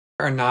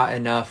There are not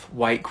enough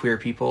white queer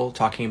people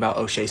talking about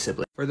O'Shea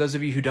Sibley. For those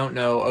of you who don't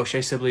know,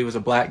 O'Shea Sibley was a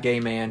black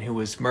gay man who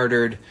was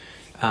murdered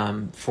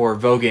for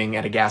voguing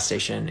at a gas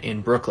station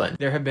in Brooklyn.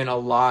 There have been a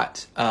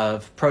lot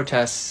of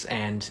protests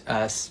and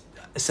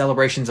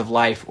celebrations of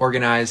life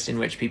organized in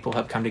which people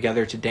have come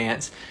together to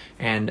dance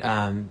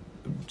and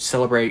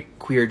celebrate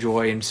queer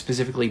joy, and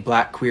specifically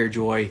black queer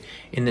joy,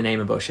 in the name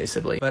of O'Shea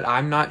Sibley. But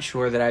I'm not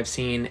sure that I've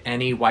seen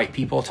any white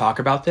people talk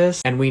about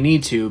this, and we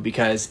need to,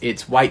 because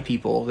it's white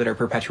people that are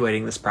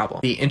perpetuating this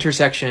problem. The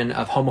intersection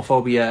of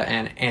homophobia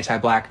and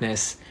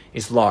anti-blackness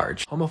is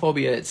large.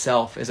 Homophobia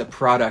itself is a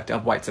product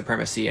of white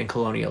supremacy and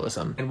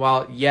colonialism. And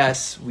while,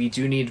 yes, we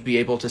do need to be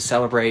able to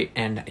celebrate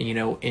and,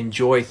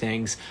 enjoy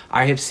things,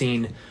 I have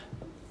seen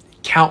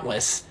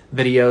countless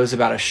videos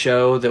about a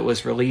show that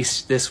was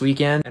released this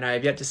weekend, and I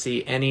have yet to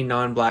see any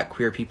non-black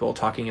queer people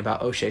talking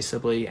about O'Shea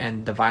Sibley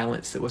and the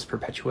violence that was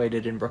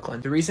perpetuated in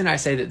Brooklyn. The reason I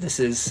say that this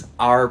is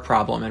our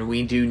problem and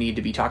we do need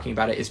to be talking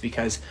about it is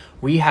because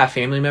we have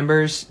family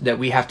members that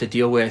we have to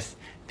deal with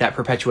that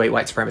perpetuate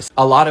white supremacy.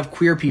 A lot of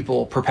queer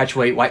people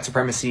perpetuate white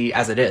supremacy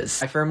as it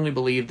is. I firmly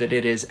believe that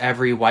it is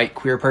every white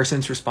queer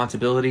person's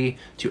responsibility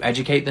to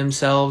educate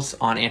themselves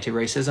on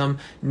anti-racism,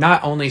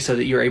 not only so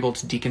that you're able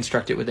to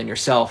deconstruct it within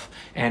yourself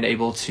and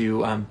able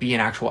to be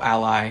an actual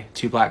ally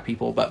to black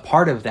people, but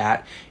part of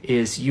that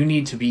is you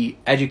need to be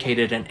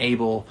educated and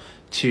able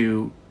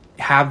to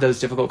have those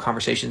difficult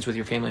conversations with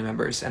your family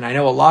members. And I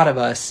know a lot of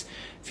us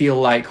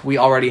feel like we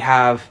already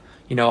have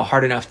a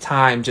hard enough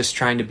time just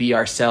trying to be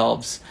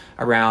ourselves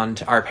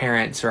around our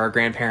parents or our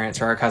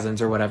grandparents or our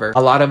cousins or whatever.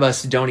 A lot of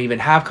us don't even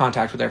have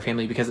contact with our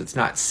family because it's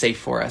not safe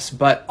for us.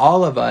 But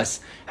all of us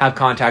have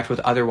contact with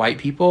other white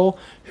people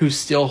who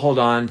still hold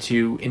on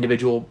to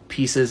individual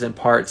pieces and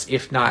parts,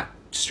 if not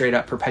straight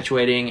up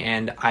perpetuating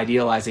and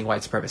idealizing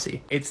white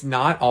supremacy. It's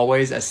not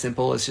always as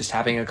simple as just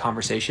having a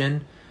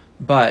conversation,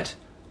 but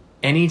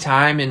any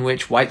time in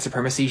which white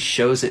supremacy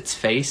shows its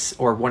face,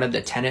 or one of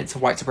the tenets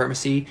of white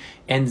supremacy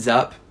ends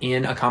up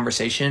in a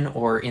conversation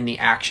or in the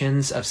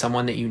actions of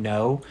someone that you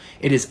know,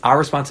 it is our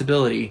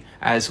responsibility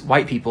as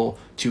white people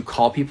to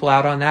call people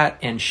out on that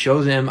and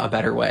show them a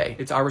better way.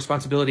 It's our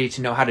responsibility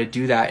to know how to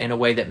do that in a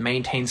way that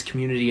maintains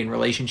community and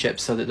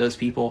relationships so that those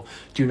people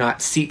do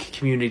not seek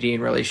community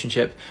and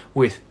relationship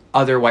with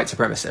other white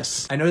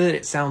supremacists. I know that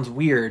it sounds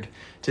weird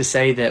to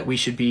say that we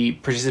should be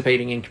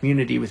participating in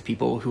community with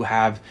people who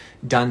have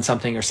done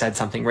something or said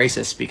something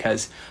racist,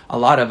 because a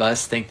lot of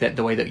us think that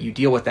the way that you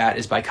deal with that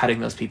is by cutting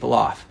those people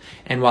off.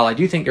 And while I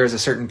do think there is a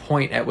certain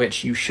point at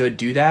which you should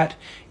do that,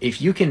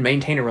 if you can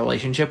maintain a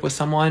relationship with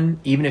someone,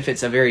 even if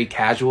it's a very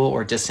casual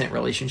or distant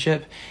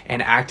relationship,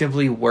 and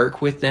actively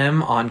work with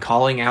them on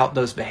calling out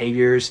those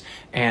behaviors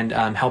and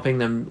helping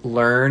them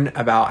learn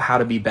about how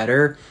to be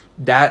better,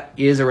 that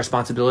is a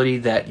responsibility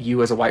that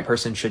you as a white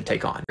person should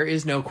take on. There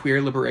is no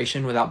queer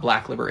liberation without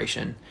black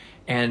liberation.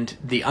 And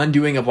the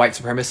undoing of white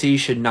supremacy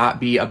should not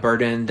be a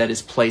burden that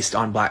is placed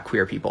on black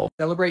queer people.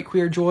 Celebrate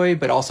queer joy,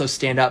 but also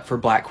stand up for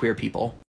black queer people.